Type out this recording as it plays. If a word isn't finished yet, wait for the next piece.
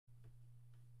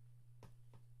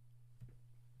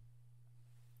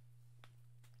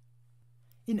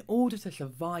In order to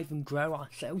survive and grow, our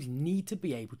cells need to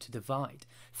be able to divide.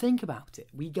 Think about it.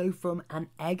 We go from an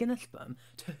egg and a sperm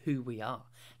to who we are.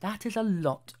 That is a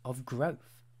lot of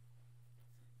growth.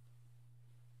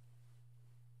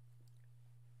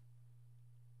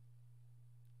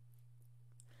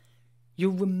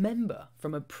 You'll remember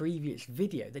from a previous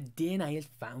video that DNA is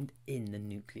found in the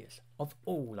nucleus of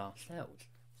all our cells.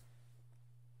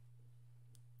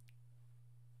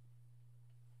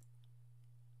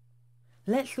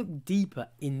 Let's look deeper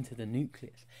into the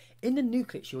nucleus. In the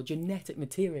nucleus, your genetic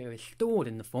material is stored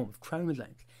in the form of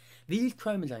chromosomes. These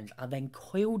chromosomes are then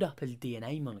coiled up as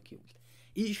DNA molecules.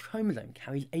 Each chromosome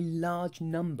carries a large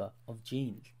number of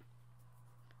genes.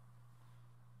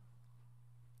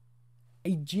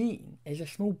 A gene is a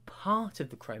small part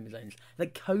of the chromosomes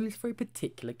that codes for a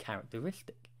particular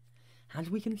characteristic, as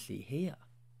we can see here.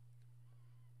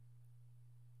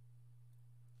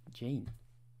 Gene.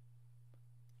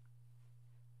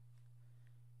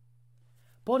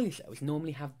 Body cells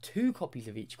normally have 2 copies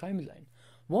of each chromosome,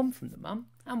 one from the mum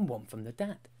and one from the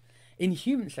dad. In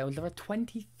human cells there are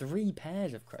 23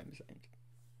 pairs of chromosomes.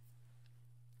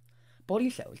 Body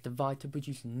cells divide to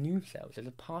produce new cells as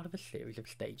a part of a series of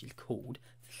stages called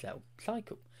the cell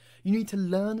cycle. You need to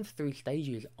learn the 3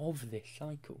 stages of this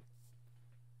cycle.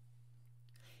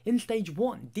 In stage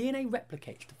 1, DNA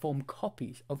replicates to form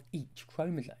copies of each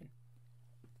chromosome.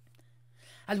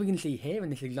 As we can see here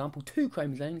in this example, 2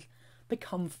 chromosomes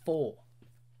become 4.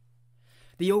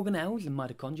 The organelles and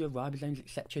mitochondria, ribosomes,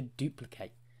 etc.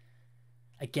 duplicate.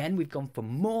 Again, we've gone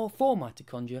from 4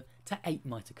 mitochondria to 8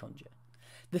 mitochondria.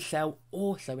 The cell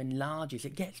also enlarges,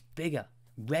 it gets bigger,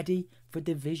 ready for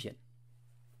division.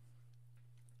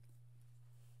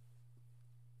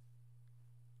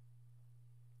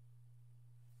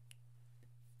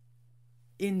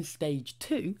 In stage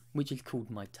 2, which is called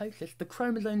mitosis, the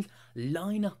chromosomes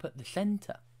line up at the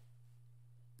centre.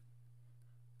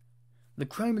 The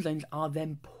chromosomes are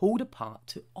then pulled apart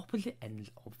to opposite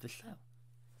ends of the cell.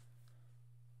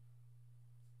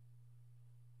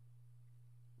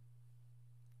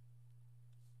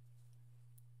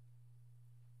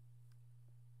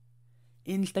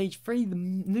 In stage 3, the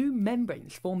new membrane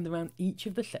is formed around each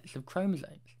of the sets of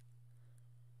chromosomes.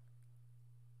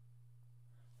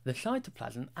 The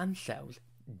cytoplasm and cells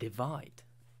divide.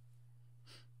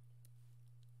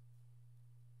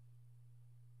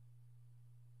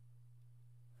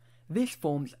 This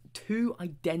forms 2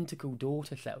 identical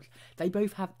daughter cells. They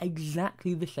both have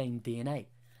exactly the same DNA.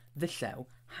 The cell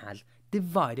has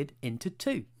divided into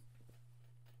 2.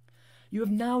 You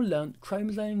have now learnt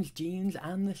chromosomes, genes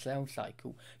and the cell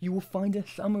cycle. You will find a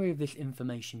summary of this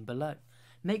information below.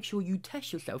 Make sure you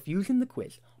test yourself using the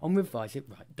quiz on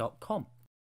reviseitright.com.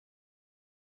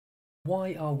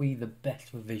 Why are we the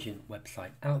best revision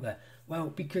website out there? Well,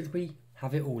 because we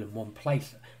have it all in one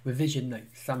place. Revision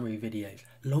notes, summary videos,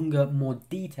 longer, more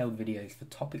detailed videos for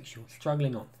topics you're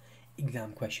struggling on,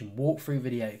 exam question walkthrough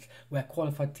videos where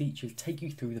qualified teachers take you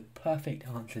through the perfect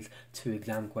answers to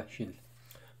exam questions,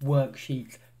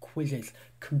 worksheets, quizzes,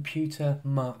 computer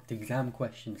marked exam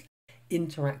questions,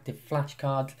 interactive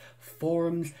flashcards,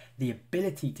 forums, the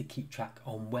ability to keep track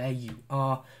on where you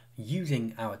are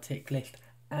using our tick list,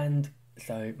 and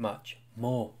so much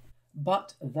more.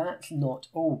 But that's not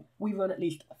all. We run at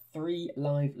least 3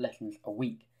 live lessons a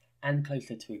week, and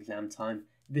closer to exam time,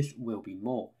 this will be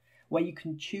more, where you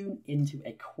can tune into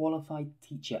a qualified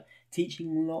teacher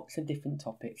teaching lots of different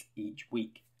topics each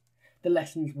week. The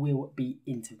lessons will be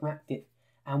interactive,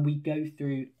 and we go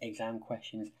through exam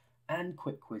questions and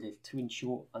quick quizzes to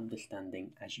ensure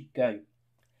understanding as you go.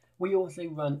 We also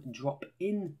run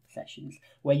drop-in sessions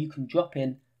where you can drop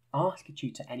in, ask a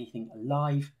tutor anything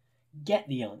live, get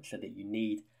the answer that you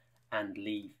need, and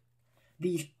leave.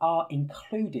 These are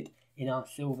included in our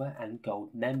silver and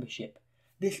gold membership.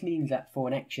 This means that for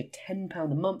an extra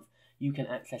 £10 a month, you can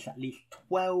access at least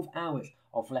 12 hours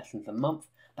of lessons a month.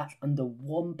 That's under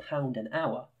 £1 an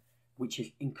hour, which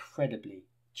is incredibly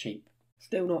cheap.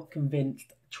 Still not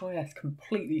convinced? Try us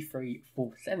completely free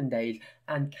for 7 days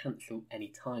and cancel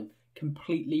anytime,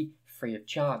 completely free of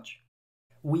charge.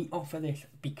 We offer this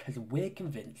because we're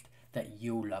convinced that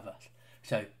you'll love us.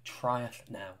 So try us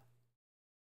now.